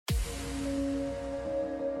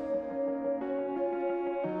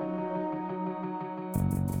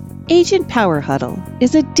Agent Power Huddle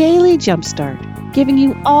is a daily jumpstart, giving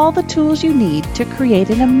you all the tools you need to create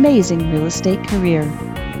an amazing real estate career.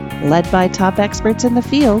 Led by top experts in the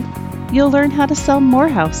field, you'll learn how to sell more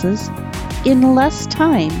houses in less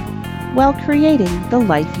time while creating the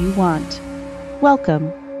life you want. Welcome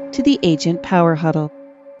to the Agent Power Huddle.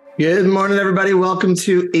 Good morning, everybody. Welcome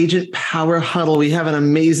to Agent Power Huddle. We have an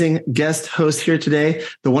amazing guest host here today,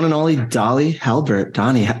 the one and only Dolly Helbert.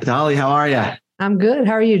 Dolly, how are you? I'm good.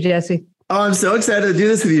 How are you, Jesse? Oh, I'm so excited to do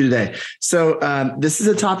this with you today. So this is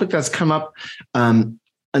a topic that's come up a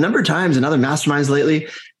number of times in other masterminds lately.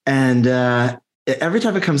 And every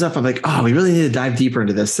time it comes up, I'm like, oh, we really need to dive deeper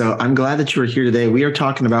into this. So I'm glad that you are here today. We are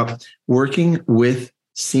talking about working with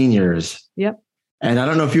seniors. Yep. And I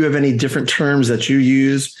don't know if you have any different terms that you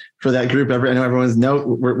use for that group. I know everyone's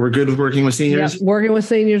we're good with working with seniors. Yep. Working with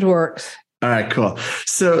seniors works. All right, cool.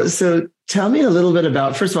 So tell me a little bit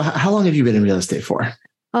about, first of all, how long have you been in real estate for?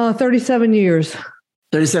 37 years.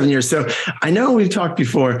 37 years. So I know we've talked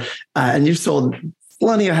before and you've sold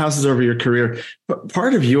plenty of houses over your career, but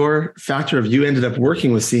part of your factor of you ended up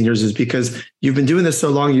working with seniors is because you've been doing this so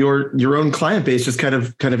long, your own client base just kind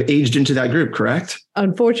of aged into that group, correct?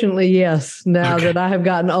 Unfortunately, yes. Now that I have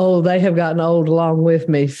gotten old, they have gotten old along with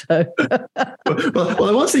me. So, well,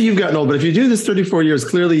 I won't say you've gotten old, but if you do this 34 years,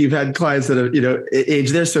 clearly you've had clients that have,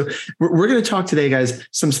 aged there. So we're going to talk today, guys,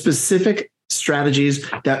 some specific strategies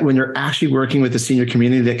that when you're actually working with the senior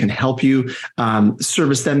community that can help you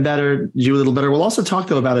service them better, do a little better. We'll also talk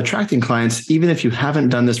though about attracting clients. Even if you haven't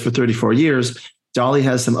done this for 34 years, Dolly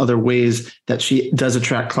has some other ways that she does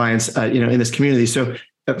attract clients, in this community. So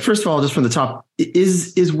first of all, just from the top,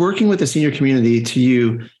 is working with the senior community to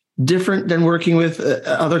you different than working with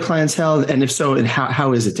other clientele? And if so, and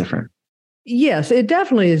how is it different? Yes, it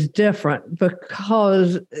definitely is different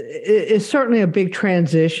because it's certainly a big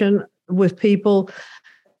transition with people,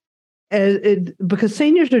 because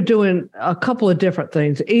seniors are doing a couple of different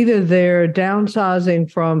things. Either they're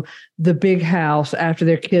downsizing from the big house after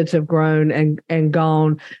their kids have grown and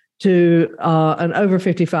gone to an over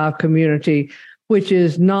 55 community, which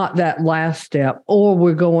is not that last step, or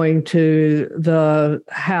we're going to the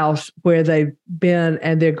house where they've been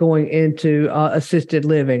and they're going into assisted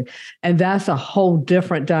living. And that's a whole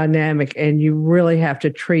different dynamic. And you really have to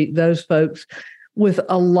treat those folks with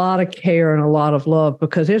a lot of care and a lot of love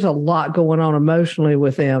because there's a lot going on emotionally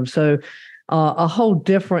with them. So a whole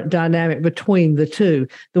different dynamic between the two.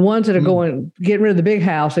 The ones that are getting rid of the big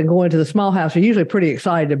house and going to the small house are usually pretty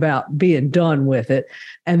excited about being done with it.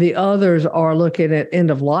 And the others are looking at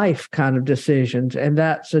end of life kind of decisions. And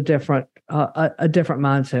that's a different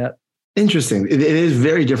mindset. Interesting. It is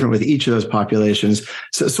very different with each of those populations.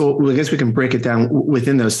 So I guess we can break it down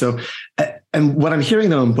within those. So, and what I'm hearing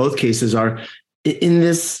though in both cases are, in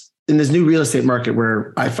this new real estate market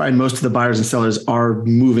where I find most of the buyers and sellers are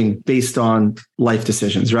moving based on life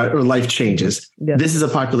decisions, right? Or life changes. Yes. This is a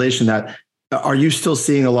population that, are you still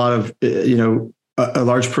seeing a lot of, a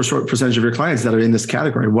large percentage of your clients that are in this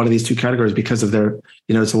category, one of these two categories because of their,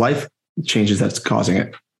 it's life changes that's causing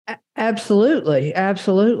it? Absolutely.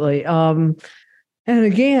 Absolutely. And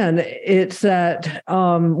again, it's that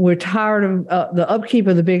we're tired of the upkeep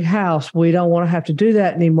of the big house. We don't want to have to do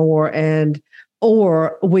that anymore.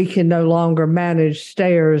 Or we can no longer manage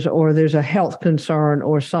stairs, or there's a health concern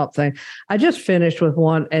or something. I just finished with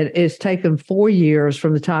one, and it's taken 4 years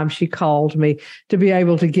from the time she called me to be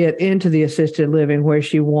able to get into the assisted living where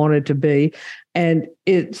she wanted to be. And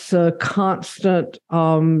it's a constant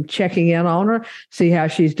checking in on her, see how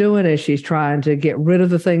she's doing as she's trying to get rid of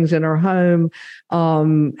the things in her home,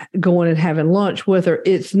 going and having lunch with her.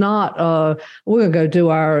 It's not, we're going to go do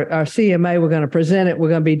our CMA, we're going to present it, we're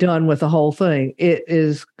going to be done with the whole thing. It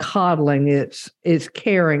is coddling, it's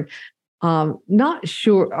caring. Not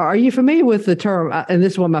sure. Are you familiar with the term, and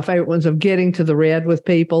this is one of my favorite ones, of getting to the red with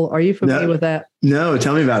people? Are you familiar with that? No,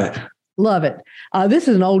 tell me about it. Love it. This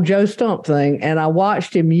is an old Joe Stump thing, and I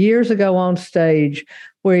watched him years ago on stage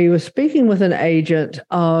where he was speaking with an agent,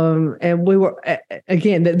 and we were,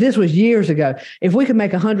 again, this was years ago. If we could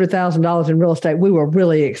make $100,000 in real estate, we were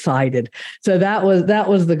really excited. So that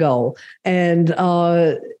was the goal. And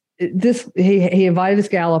he invited this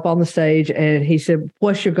gal up on the stage, and he said,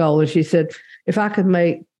 "What's your goal?" And she said, "If I could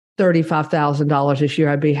make $35,000 this year,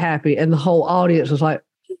 I'd be happy." And the whole audience was like,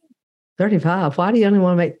 35? Why do you only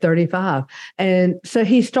want to make 35? And so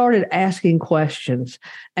he started asking questions.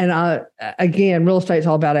 And again, real estate's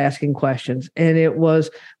all about asking questions. And it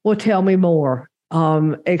was, well, tell me more.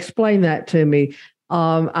 Explain that to me.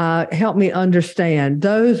 Help me understand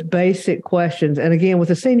those basic questions. And again, with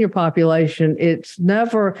the senior population, it's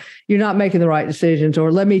never, you're not making the right decisions,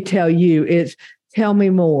 or let me tell you, it's Tell me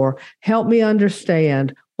more. Help me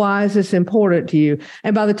understand. Why is this important to you?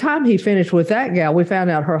 And by the time he finished with that gal, we found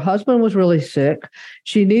out her husband was really sick.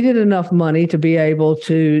 She needed enough money to be able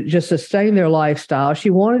to just sustain their lifestyle. She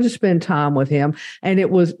wanted to spend time with him, and it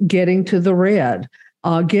was getting to the red,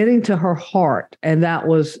 getting to her heart. And that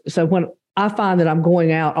was, so when I find that I'm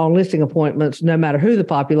going out on listing appointments, no matter who the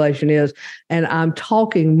population is, and I'm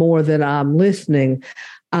talking more than I'm listening,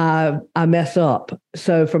 I mess up.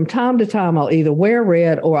 So from time to time, I'll either wear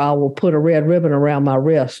red or I will put a red ribbon around my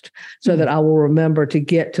wrist so that I will remember to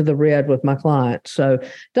get to the red with my clients. So it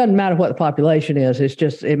doesn't matter what the population is. It's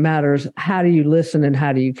just, it matters how do you listen and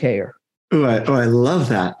how do you care? I love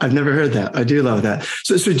that. I've never heard that. I do love that.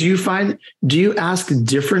 So do you ask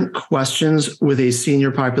different questions with a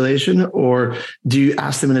senior population, or do you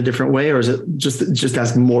ask them in a different way, or is it just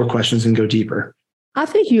ask more questions and go deeper? I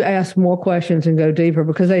think you ask more questions and go deeper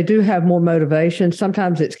because they do have more motivation.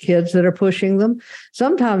 Sometimes it's kids that are pushing them.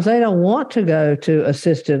 Sometimes they don't want to go to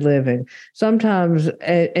assisted living. Sometimes,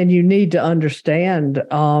 and you need to understand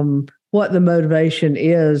what the motivation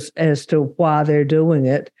is as to why they're doing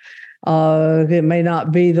it. It may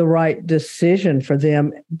not be the right decision for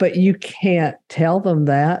them, but you can't tell them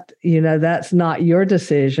that. That's not your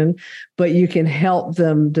decision, but you can help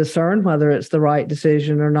them discern whether it's the right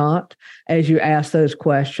decision or not as you ask those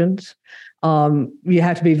questions. You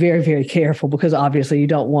have to be very, very careful because obviously you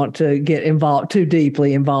don't want to get too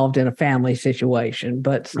deeply involved in a family situation,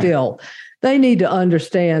 but still. Right. They need to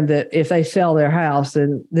understand that if they sell their house,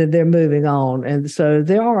 then they're moving on. And so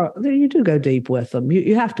you do go deep with them.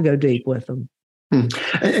 You have to go deep with them.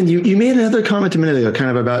 And you made another comment a minute ago, kind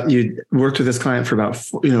of about you worked with this client for about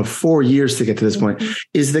 4 years to get to this point.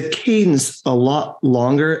 Is the cadence a lot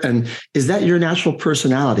longer? And is that your natural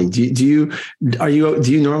personality? Do you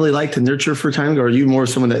normally like to nurture for time, or are you more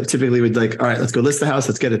someone that typically would like, all right, let's go list the house,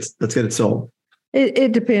 let's get it sold?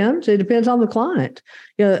 It depends. It depends on the client.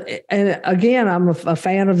 And again, I'm a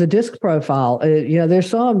fan of the disc profile. There's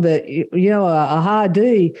some that, a high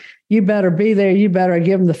D, you better be there. You better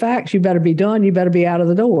give them the facts. You better be done. You better be out of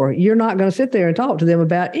the door. You're not going to sit there and talk to them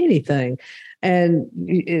about anything. And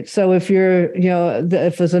so if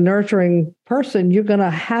if it's a nurturing person, you're going to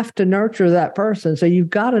have to nurture that person. So you've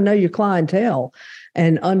got to know your clientele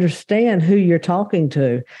and understand who you're talking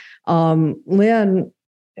to. Lynn,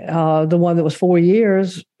 the one that was 4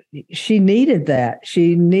 years, she needed that.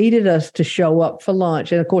 She needed us to show up for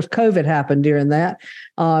lunch. And of course, COVID happened during that.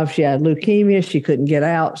 She had leukemia. She couldn't get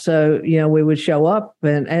out. So, we would show up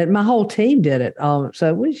and my whole team did it.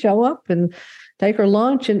 So we'd show up and take her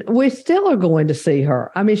lunch, and we still are going to see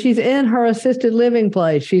her. I mean, she's in her assisted living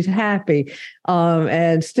place. She's happy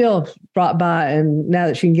and still brought by. And now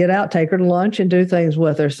that she can get out, take her to lunch and do things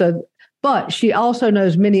with her. So, but she also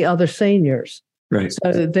knows many other seniors. Right.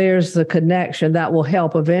 So there's the connection that will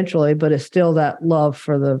help eventually, but it's still that love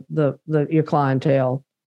for your clientele.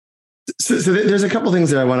 So there's a couple of things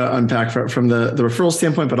that I want to unpack from the referral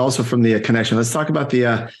standpoint, but also from the connection. Let's talk about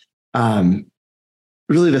the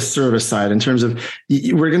really the service side in terms of,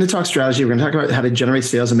 we're going to talk strategy. We're going to talk about how to generate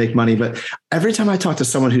sales and make money. But every time I talk to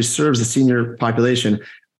someone who serves the senior population,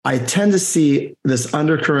 I tend to see this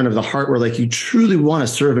undercurrent of the heart where you truly want to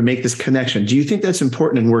serve and make this connection. Do you think that's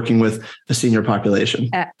important in working with a senior population?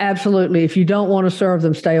 Absolutely. If you don't want to serve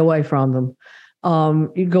them, stay away from them.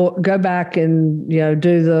 You go back and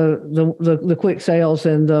do the quick sales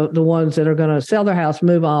and the ones that are going to sell their house,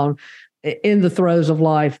 move on in the throes of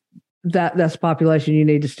life. That's the population you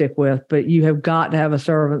need to stick with. But you have got to have a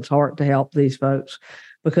servant's heart to help these folks,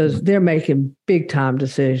 because they're making big time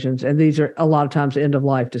decisions. And these are a lot of times end of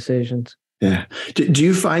life decisions. Yeah. Do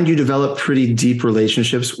you find you develop pretty deep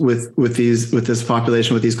relationships with this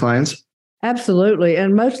population, with these clients? Absolutely.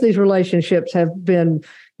 And most of these relationships have been,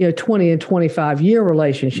 20 and 25 year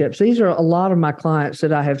relationships. These are a lot of my clients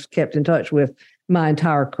that I have kept in touch with my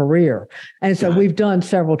entire career. And so we've done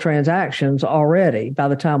several transactions already by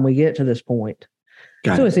the time we get to this point.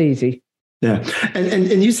 It's easy. Yeah.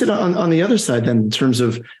 And you said on the other side then, in terms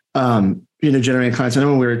of, generating clients. I know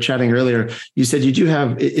when we were chatting earlier, you said you do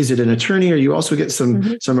have, is it an attorney, or you also get some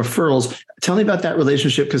referrals? Tell me about that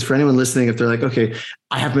relationship. Because for anyone listening, if they're like, okay,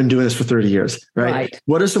 I have been doing this for 30 years, right?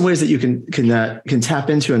 What are some ways that you can tap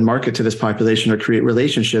into and market to this population or create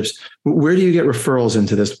relationships? Where do you get referrals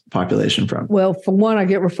into this population from? Well, for one, I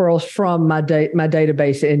get referrals from my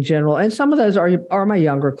database in general. And some of those are my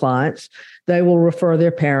younger clients. They will refer their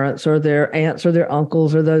parents or their aunts or their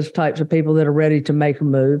uncles or those types of people that are ready to make a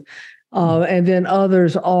move. And then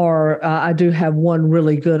others are, I do have one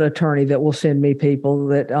really good attorney that will send me people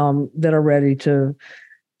that are ready to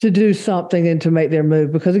to do something and to make their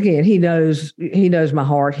move, because again, he knows my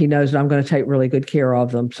heart. He knows that I'm going to take really good care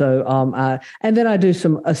of them. So and then I do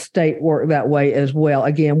some estate work that way as well.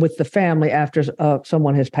 Again, with the family after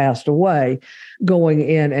someone has passed away, going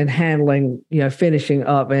in and handling, finishing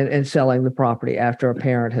up and selling the property after a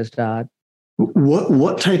parent has died.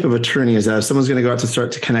 What type of attorney is that? If someone's going to go out to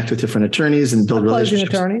start to connect with different attorneys and build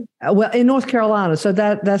relationships? Closing attorney. Well, in North Carolina, so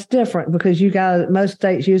that's different because you guys, most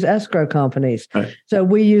states use escrow companies. Right. So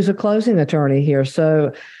we use a closing attorney here.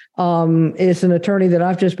 So it's an attorney that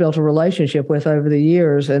I've just built a relationship with over the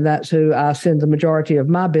years, and that's who I send the majority of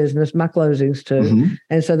my business, my closings to, mm-hmm.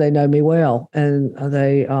 and so they know me well, and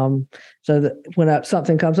they so that when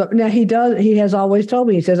something comes up, now he has always told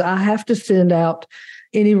me, he says, I have to send out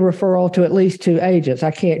any referral to at least 2 agents.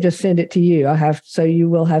 I can't just send it to you. So you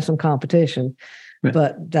will have some competition, right.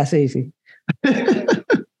 But that's easy. All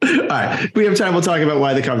right. If we have time, we'll talk about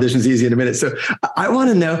why the competition is easy in a minute. So I want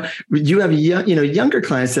to know, you have younger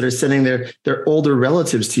clients that are sending their older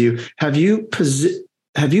relatives to you. Have you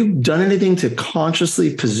done anything to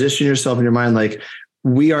consciously position yourself in your mind like,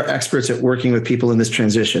 we are experts at working with people in this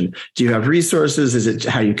transition? Do you have resources? Is it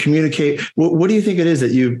how you communicate? What do you think it is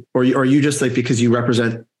that or are you just like, because you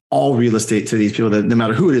represent all real estate to these people that no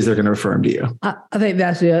matter who it is, they're going to refer them to you? I think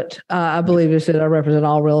that's it. I believe it's that I represent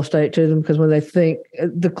all real estate to them, because when they think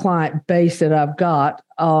the client base that I've got,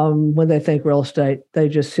 when they think real estate, they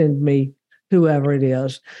just send me whoever it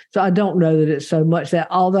is. So I don't know that it's so much that,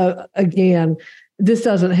 although again, this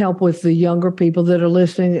doesn't help with the younger people that are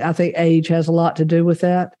listening. I think age has a lot to do with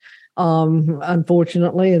that.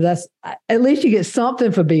 Unfortunately, that's at least you get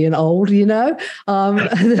something for being old, I've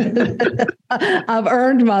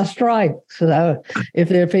earned my stripes. So if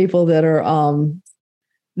there are people that are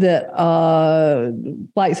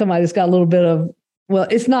like somebody that's got a little bit of, well,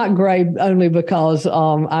 it's not gray only because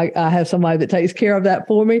I have somebody that takes care of that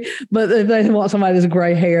for me. But if they want somebody that's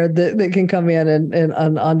gray haired that can come in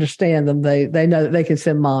and understand them, they know that they can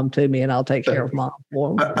send mom to me and I'll take care of mom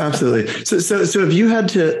for them. Absolutely. So if you had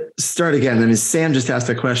to start again, I mean, Sam just asked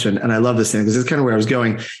a question, and I love this thing because it's kind of where I was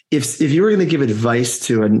going. If you were going to give advice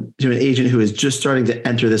to an agent who is just starting to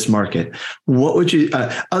enter this market, what would you,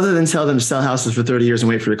 other than tell them to sell houses for 30 years and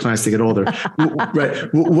wait for your clients to get older, right?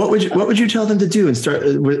 What would you tell them to do? And start,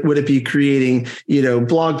 would it be creating,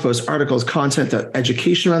 blog posts, articles, content,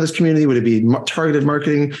 education around this community? Would it be targeted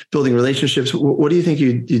marketing, building relationships? What do you think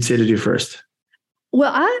you'd say to do first?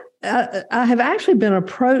 Well, I have actually been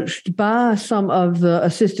approached by some of the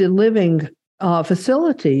assisted living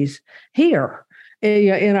facilities here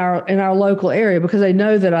in our local area, because they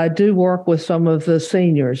know that I do work with some of the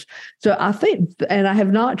seniors. So I think, and I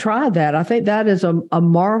have not tried that, I think that is a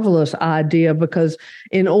marvelous idea, because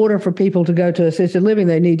in order for people to go to assisted living,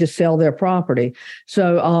 they need to sell their property.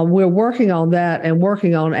 So we're working on that and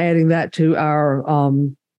working on adding that to our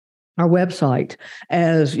website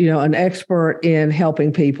as, an expert in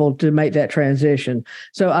helping people to make that transition.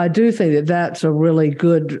 So I do think that that's a really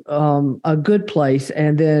good place.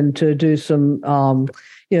 And then to do some,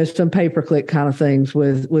 some pay-per-click kind of things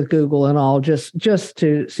with Google and all, just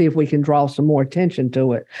to see if we can draw some more attention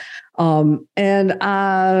to it. And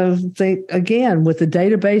I think, again, with the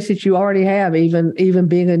database that you already have, even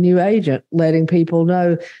being a new agent, letting people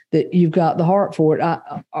know that you've got the heart for it.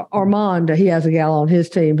 Armand, he has a gal on his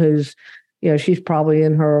team who's, she's probably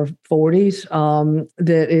in her 40s,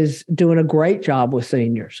 that is doing a great job with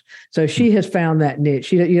seniors. So she has found that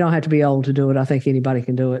niche. You don't have to be old to do it. I think anybody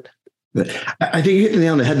can do it. I think you hit the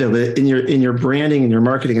nail on the head, though. But in your branding and your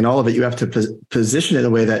marketing and all of it, you have to position it in a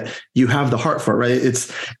way that you have the heart for it, right?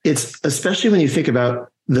 It's especially when you think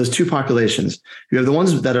about those two populations. You have the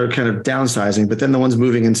ones that are kind of downsizing, but then the ones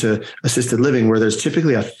moving into assisted living, where there's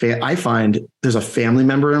typically I find there's a family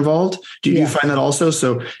member involved. Do you find that also?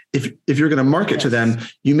 So if you're going to market to them,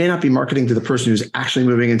 you may not be marketing to the person who's actually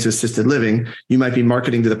moving into assisted living. You might be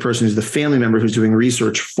marketing to the person who's the family member who's doing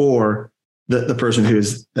research for the person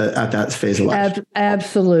who's at that phase of life.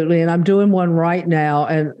 Absolutely. And I'm doing one right now.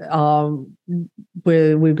 And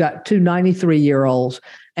we've got 2 93-year-olds,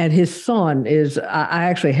 and his son is, I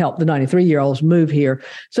actually helped the 93-year-olds move here.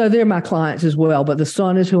 So they're my clients as well. But the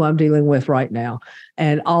son is who I'm dealing with right now.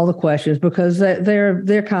 And all the questions, because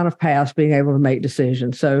they're kind of past being able to make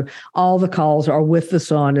decisions. So all the calls are with the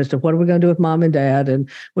son as to what are we going to do with mom and dad? And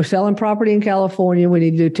we're selling property in California. We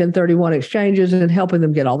need to do 1031 exchanges and helping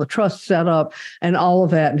them get all the trusts set up and all of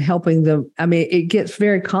that, and helping them. I mean, it gets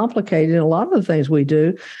very complicated in a lot of the things we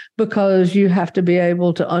do, because you have to be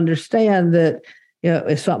able to understand that,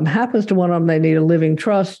 if something happens to one of them, they need a living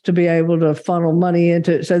trust to be able to funnel money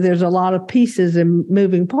into it. So there's a lot of pieces and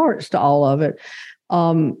moving parts to all of it.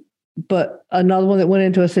 but another one that went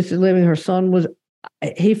into assisted living, her son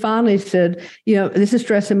he finally said, this is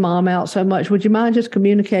stressing mom out so much. Would you mind just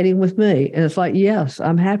communicating with me? And it's like, yes,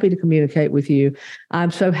 I'm happy to communicate with you.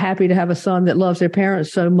 I'm so happy to have a son that loves their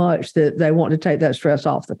parents so much that they want to take that stress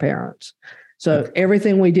off the parents. So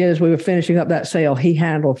everything we did as we were finishing up that sale, he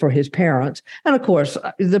handled for his parents. And of course,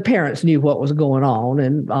 the parents knew what was going on.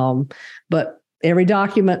 And but every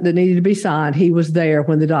document that needed to be signed, he was there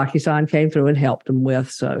when the DocuSign came through and helped them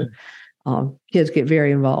with. So kids get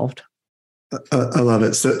very involved. I love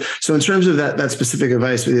it. So in terms of that specific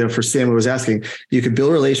advice, for Sam who was asking, you could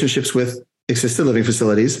build relationships with assisted living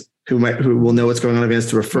facilities who will know what's going on in advance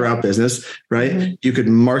to refer out business, right? Mm-hmm. You could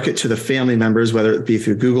market to the family members, whether it be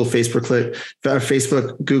through Google,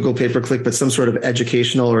 Facebook, Google pay-per-click, but some sort of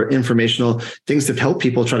educational or informational things to help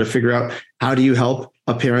people try to figure out how do you help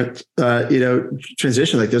a parent,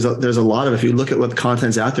 transition. Like there's a lot of, if you look at what the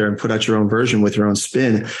content's out there and put out your own version with your own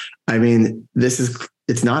spin, I mean,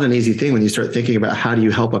 it's not an easy thing when you start thinking about how do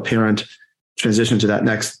you help a parent transition to that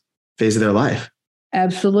next phase of their life.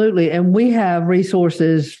 Absolutely. And we have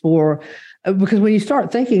resources because when you start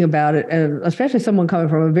thinking about it, and especially someone coming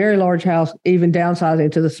from a very large house, even downsizing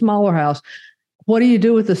to the smaller house, what do you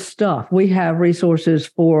do with the stuff? We have resources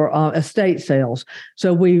for estate sales.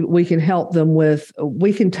 So we can help them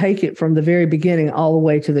we can take it from the very beginning all the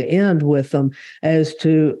way to the end with them as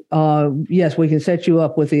to, yes, we can set you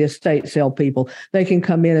up with the estate sale people. They can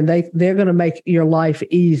come in and they're going to make your life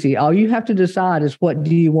easy. All you have to decide is what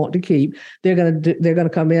do you want to keep. They're going to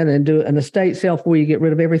come in and do an estate sale for you, get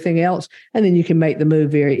rid of everything else, and then you can make the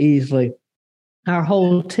move very easily. Our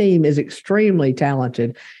whole team is extremely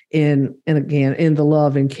talented in the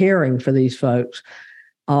love and caring for these folks.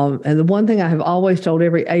 And the one thing I have always told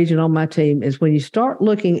every agent on my team is when you start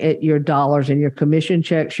looking at your dollars and your commission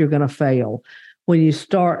checks, you're going to fail. When you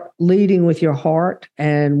start leading with your heart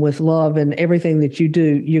and with love and everything that you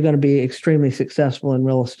do, you're going to be extremely successful in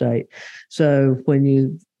real estate. So when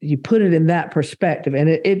you put it in that perspective, and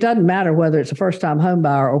it doesn't matter whether it's a first-time home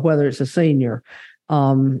buyer or whether it's a senior.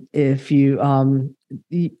 If you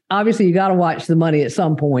obviously you got to watch the money at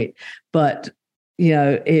some point, but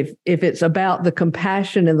if it's about the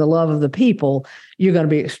compassion and the love of the people, you're going to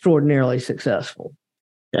be extraordinarily successful.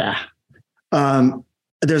 Yeah.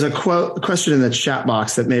 There's a question in the chat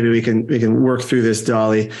box that maybe we can work through this,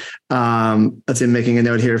 Dolly. Let's see, I'm making a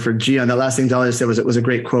note here for Gian. The last thing Dolly said was a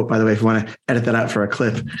great quote, by the way, if you want to edit that out for a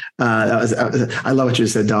clip. I love what you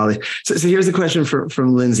said, Dolly. So here's the question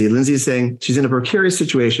from Lindsay. Lindsay is saying she's in a precarious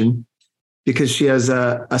situation because she has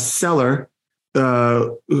a seller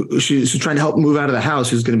she's trying to help move out of the house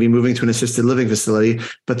who's going to be moving to an assisted living facility,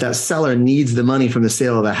 but that seller needs the money from the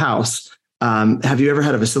sale of the house. Have you ever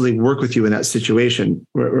had a facility work with you in that situation?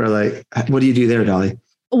 Where like, what do you do there, Dolly?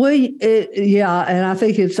 Well, yeah, and I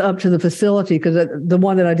think it's up to the facility because the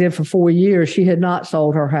one that I did for 4 years, she had not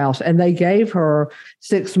sold her house, and they gave her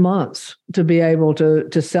 6 months to be able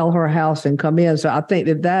to sell her house and come in. So I think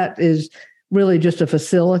that is really just a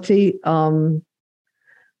facility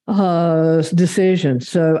decision.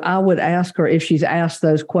 So I would ask her if she's asked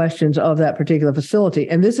those questions of that particular facility.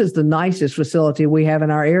 And this is the nicest facility we have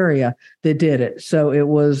in our area that did it. So it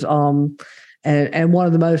was and one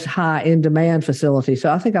of the most high in demand facilities.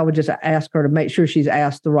 So I think I would just ask her to make sure she's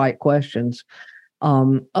asked the right questions.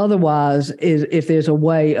 Otherwise, if there's a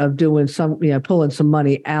way of doing pulling some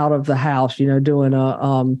money out of the house, doing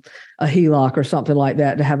a HELOC or something like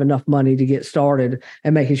that to have enough money to get started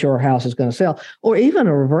and making sure her house is going to sell, or even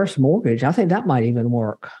a reverse mortgage. I think that might even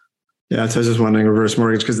work. Yeah, so I was just wondering reverse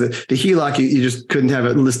mortgage because the HELOC, you just couldn't have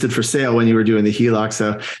it listed for sale when you were doing the HELOC.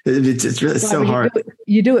 So it's really so hard.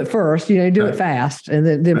 You do it first, you do it fast and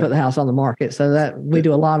then put the house on the market. So that we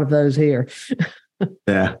do a lot of those here.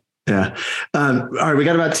 Yeah. Yeah. All right. We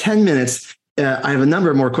got about 10 minutes. I have a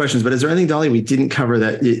number of more questions, but is there anything, Dolly, we didn't cover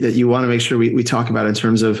that you want to make sure we talk about in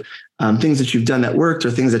terms of things that you've done that worked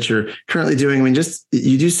or things that you're currently doing? I mean,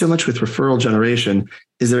 you do so much with referral generation.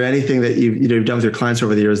 Is there anything that you've done with your clients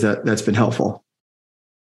over the years that's been helpful?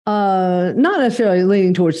 Not necessarily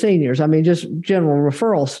leaning towards seniors. I mean, just general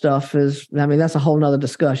referral stuff that's a whole nother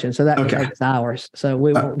discussion. So that takes hours. So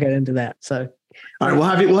we won't get into that. So. All right,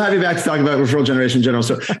 we'll have you back to talk about referral generation in general.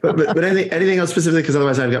 So, but anything else specific? Because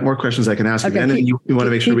otherwise, I've got more questions I can ask you. Anything you want to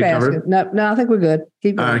make sure we cover? No, I think we're good.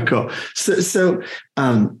 Keep going. All right, cool. So,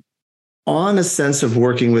 on a sense of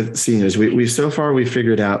working with seniors, we've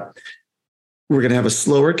figured out we're going to have a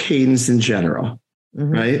slower cadence in general,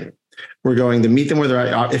 right? We're going to meet them where they're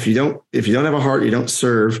at. If you don't have a heart, you don't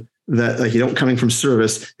serve. That like you don't coming from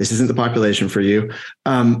service. This isn't the population for you.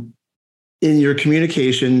 in your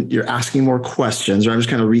communication, you're asking more questions, or I'm just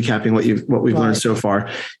kind of recapping what we've learned so far.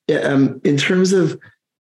 In terms of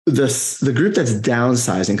the group that's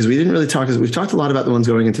downsizing, because we didn't really talk, we've talked a lot about the ones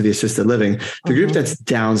going into the assisted living, the group that's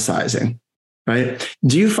downsizing, right?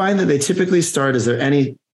 Do you find that they typically start, is there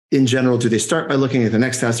any, in general, do they start by looking at the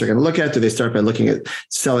next house they're going to look at? Do they start by looking at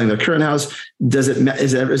selling their current house?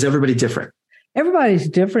 Is everybody different? Everybody's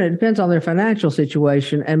different. It depends on their financial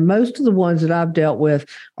situation. And most of the ones that I've dealt with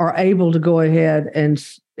are able to go ahead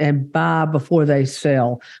and buy before they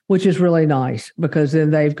sell, which is really nice because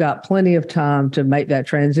then they've got plenty of time to make that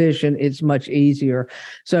transition. It's much easier.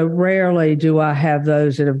 So rarely do I have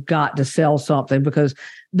those that have got to sell something, because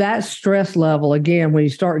that stress level, again, when you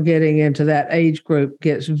start getting into that age group,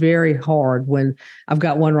 gets very hard. When I've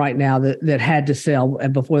got one right now that had to sell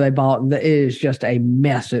and before they bought, and it is just a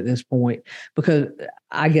mess at this point, because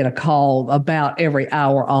I get a call about every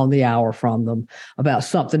hour on the hour from them about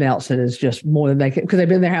something else that is just more than they can, because they've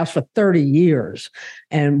been in their house for 30 years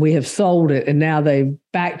and we have sold it. And now they've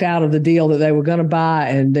backed out of the deal that they were going to buy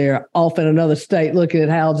and they're off in another state looking at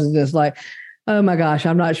houses. And it's like, oh my gosh,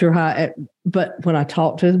 I'm not sure how. But when I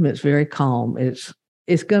talk to them, it's very calm. It's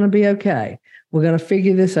going to be okay. We're going to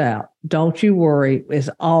figure this out. Don't you worry. It's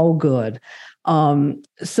all good. But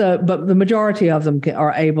the majority of them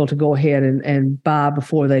are able to go ahead and buy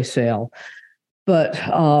before they sell. But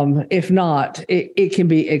if not, it can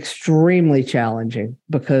be extremely challenging,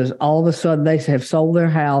 because all of a sudden they have sold their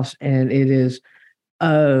house and it is,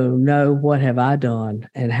 oh no, what have I done?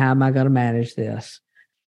 And how am I going to manage this?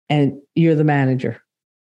 And you're the manager.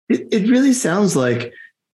 It really sounds like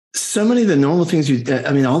so many of the normal things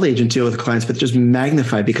all agents deal with clients, but just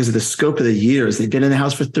magnified because of the scope of the years. They've been in the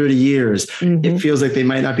house for 30 years. Mm-hmm. It feels like they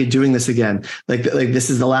might not be doing this again. Like this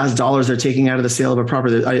is the last dollars they're taking out of the sale of a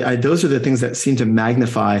property. Those are the things that seem to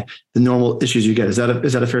magnify the normal issues you get. Is that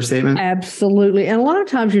a fair statement? Absolutely. And a lot of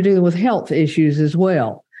times you're dealing with health issues as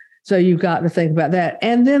well. So you've got to think about that.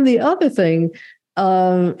 And then the other thing,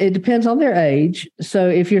 it depends on their age. So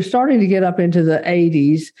if you're starting to get up into the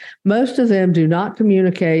 80s, most of them do not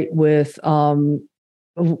communicate with,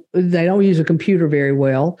 they don't use a computer very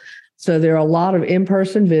well. So there are a lot of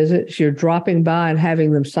in-person visits. You're dropping by and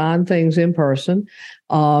having them sign things in person.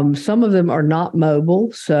 Some of them are not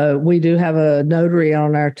mobile. So we do have a notary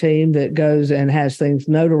on our team that goes and has things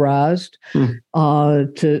notarized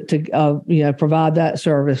to provide that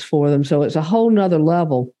service for them. So it's a whole nother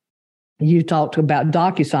level. You talked about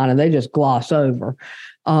DocuSign and they just gloss over.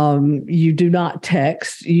 You do not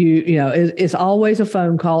text. It's always a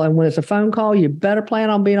phone call. And when it's a phone call, you better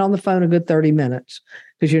plan on being on the phone a good 30 minutes,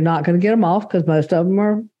 because you're not going to get them off, because most of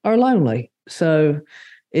them are lonely. So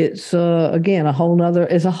it's again a whole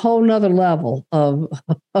nother level of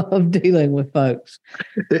dealing with folks.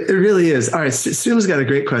 It really is. All right, Suma's got a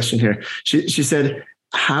great question here. She said,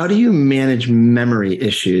 how do you manage memory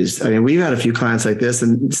issues? I mean, we've had a few clients like this,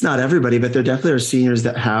 and it's not everybody, but there definitely are seniors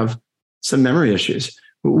that have some memory issues.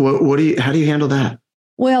 How do you handle that?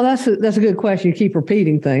 Well, that's a good question. You keep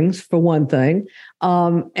repeating things, for one thing.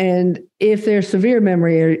 And if there's severe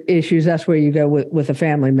memory issues, that's where you go with a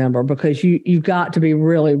family member, because you've got to be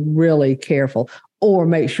really, really careful. Or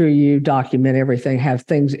make sure you document everything, have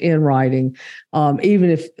things in writing,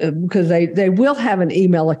 even if, because they will have an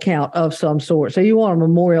email account of some sort. So you want to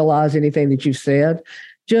memorialize anything that you said,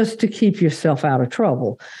 just to keep yourself out of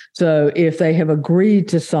trouble. So if they have agreed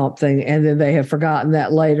to something and then they have forgotten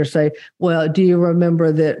that later, say, well, do you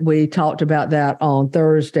remember that we talked about that on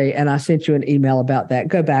Thursday and I sent you an email about that?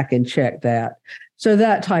 Go back and check that. So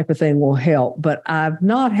that type of thing will help. But I've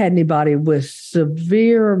not had anybody with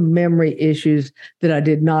severe memory issues that I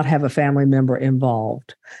did not have a family member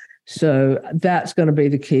involved. So that's going to be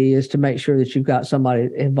the key, is to make sure that you've got somebody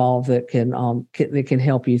involved that can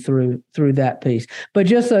help you through that piece. But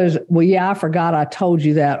just those, well, yeah, I forgot I told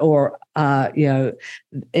you that, or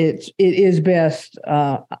it is best.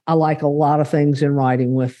 I like a lot of things in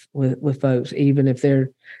writing with folks, even if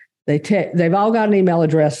they've all got an email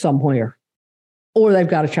address somewhere, or they've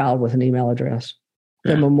got a child with an email address.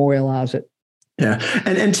 They memorialize it. Yeah,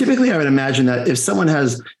 and typically I would imagine that if someone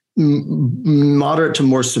has moderate to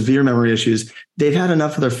more severe memory issues, they've had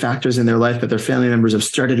enough other factors in their life that their family members have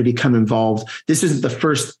started to become involved. This isn't the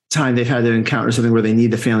first time they've had to encounter something where they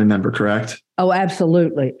need the family member, correct? Oh,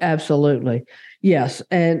 absolutely. Absolutely. Yes.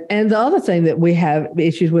 And the other thing that we have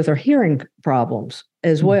issues with are hearing problems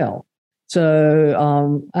as well.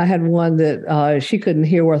 So I had one that she couldn't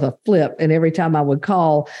hear worth a flip. And every time I would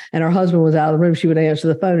call and her husband was out of the room, she would answer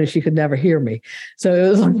the phone and she could never hear me. So it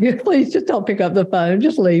was like, please just don't pick up the phone.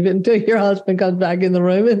 Just leave it until your husband comes back in the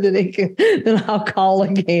room, and then I'll call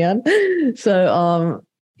again. So,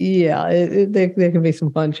 Yeah, there can be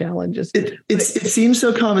some fun challenges. It seems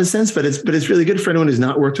so common sense, but it's really good for anyone who's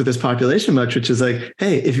not worked with this population much, which is like,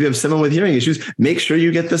 hey, if you have someone with hearing issues, make sure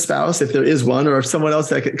you get the spouse if there is one, or if someone else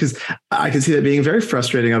that because I can see that being very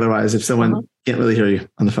frustrating otherwise if someone can't really hear you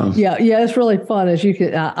on the phone. Yeah, it's really fun. As you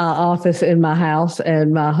can, I office in my house,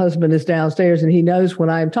 and my husband is downstairs, and he knows when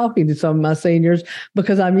I am talking to some of my seniors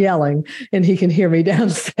because I'm yelling, and he can hear me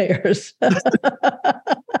downstairs.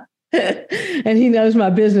 And he knows my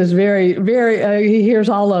business very, very, he hears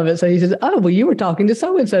all of it. So he says, oh, well, you were talking to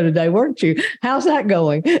so-and-so today, weren't you? How's that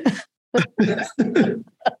going?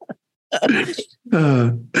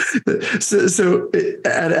 So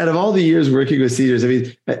out of all the years working with seniors, I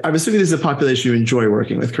mean, I'm assuming this is a population you enjoy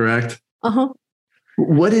working with, correct?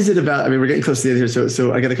 What is it about? I mean, we're getting close to the end here,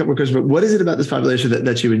 so I got a couple more questions. But what is it about this population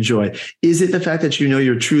that you enjoy? Is it the fact that you know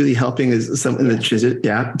you're truly helping? Is something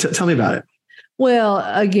that tell me about it. Well,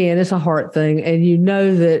 again, it's a heart thing, and you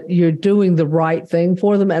know that you're doing the right thing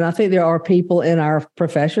for them. And I think there are people in our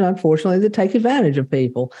profession, unfortunately, that take advantage of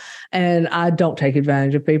people. And I don't take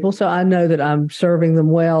advantage of people. So I know that I'm serving them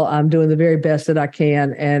well. I'm doing the very best that I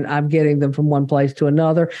can, and I'm getting them from one place to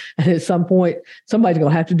another. And at some point, somebody's going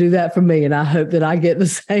to have to do that for me. And I hope that I get the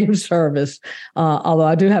same service. Although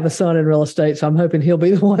I do have a son in real estate, so I'm hoping he'll be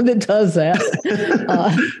the one that does that.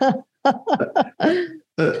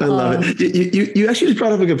 I love it. You actually just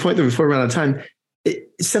brought up a good point there before we run out of time.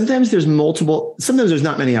 Sometimes there's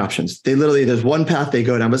not many options. There's one path they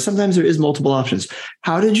go down, but sometimes there is multiple options.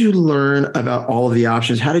 How did you learn about all of the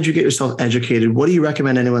options? How did you get yourself educated? What do you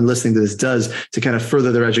recommend anyone listening to this does to kind of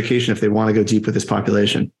further their education if they want to go deep with this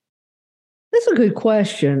population? That's a good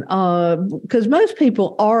question, because most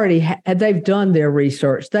people already they've done their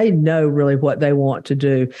research. They know really what they want to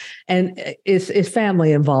do, and it's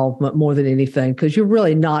family involvement more than anything, because you're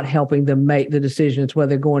really not helping them make the decisions whether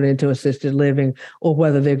they're going into assisted living or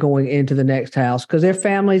whether they're going into the next house, because their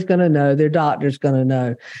family's going to know, their doctor's going to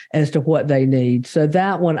know as to what they need. So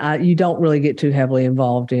that one you don't really get too heavily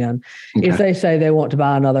involved in. Okay. If they say they want to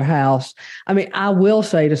buy another house, I mean, I will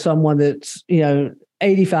say to someone that's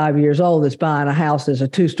 85 years old that's buying a house that's a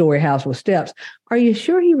 2-story house with steps, are you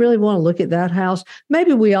sure you really want to look at that house?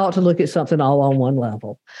 Maybe we ought to look at something all on one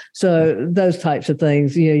level. So those types of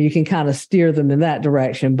things, you can kind of steer them in that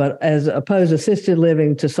direction. But as opposed to assisted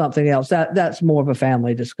living to something else, that's more of a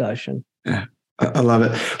family discussion. Yeah. I love it.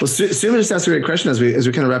 Well, Suma just asked a great question as we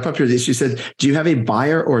kind of wrap up here. She said, do you have a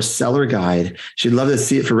buyer or seller guide? She'd love to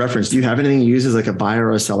see it for reference. Do you have anything you use as like a buyer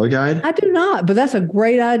or a seller guide? I do not, but that's a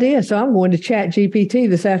great idea. So I'm going to chat GPT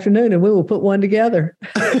this afternoon and we will put one together.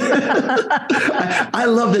 I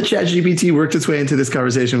love that chat GPT worked its way into this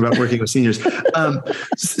conversation about working with seniors.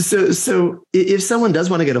 So if someone does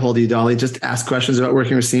want to get a hold of you, Dolly, just ask questions about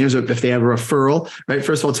working with seniors, or if they have a referral, right?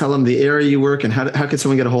 First of all, tell them the area you work and how can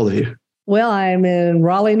someone get a hold of you? Well, I'm in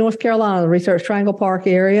Raleigh, North Carolina, the Research Triangle Park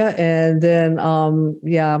area. And then,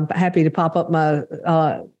 I'm happy to pop up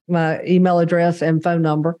my email address and phone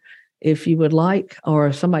number if you would like,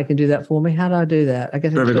 or somebody can do that for me. How do I do that? I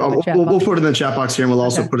guess perfect. We'll put it in the chat box here, and we'll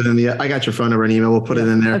also put it in I got your phone number and email. We'll put it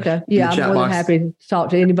in there. Okay. Yeah, I'm more than happy to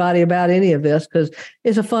talk to anybody about any of this, because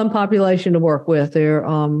it's a fun population to work with. They're,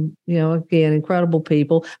 again, incredible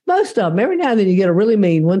people. Most of them. Every now and then you get a really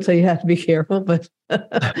mean one, so you have to be careful. But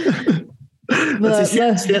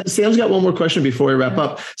Sam's got one more question before we wrap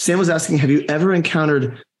up. Sam was asking, have you ever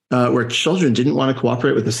encountered where children didn't want to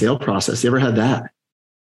cooperate with the sale process? You ever had that?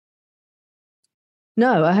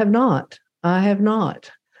 No, I have not.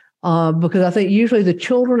 Because I think usually the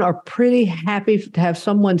children are pretty happy to have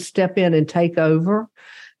someone step in and take over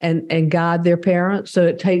and guide their parents. So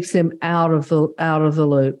it takes them out of the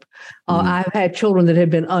loop. I've had children that have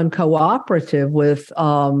been uncooperative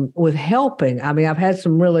with helping. I mean, I've had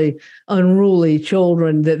some really unruly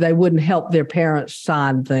children that they wouldn't help their parents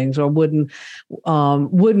sign things, or wouldn't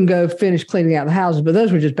go finish cleaning out the houses. But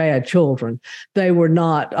those were just bad children. They were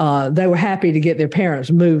not. They were happy to get their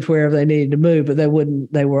parents moved wherever they needed to move, but they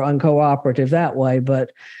were uncooperative that way.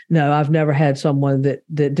 But no, I've never had someone that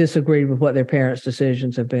disagreed with what their parents'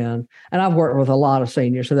 decisions have been. And I've worked with a lot of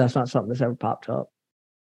seniors, so that's not something that's ever popped up.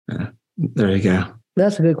 There you go.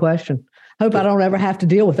 That's a good question. Hope I don't ever have to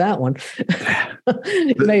deal with that one.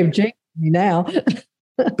 It may have jinxed me now.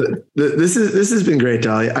 This has been great,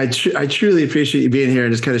 Dolly. I truly appreciate you being here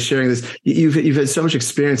and just kind of sharing this. You've had so much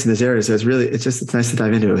experience in this area, so it's nice to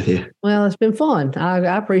dive into it with you. Well, it's been fun. I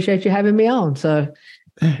appreciate you having me on. So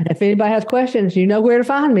if anybody has questions, you know where to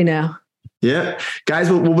find me now. Yeah, guys,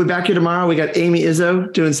 we'll be back here tomorrow. We got Amy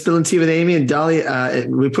Izzo doing Spilling Tea with Amy, and Dolly.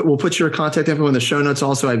 We'll put your contact info in the show notes.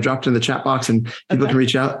 Also, I've dropped in the chat box, and people can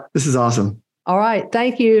reach out. This is awesome. All right,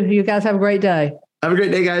 thank you. You guys have a great day. Have a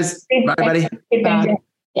great day, guys. Bye, buddy. Bye.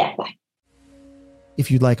 Yeah, bye. If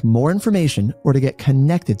you'd like more information or to get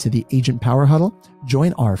connected to the Agent Power Huddle,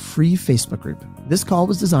 join our free Facebook group. This call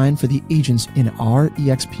was designed for the agents in our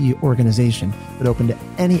EXP organization, but open to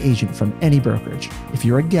any agent from any brokerage. If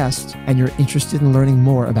you're a guest and you're interested in learning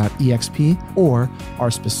more about EXP or our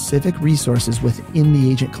specific resources within the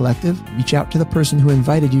Agent Collective, reach out to the person who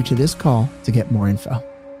invited you to this call to get more info.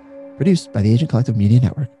 Produced by the Agent Collective Media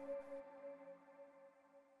Network.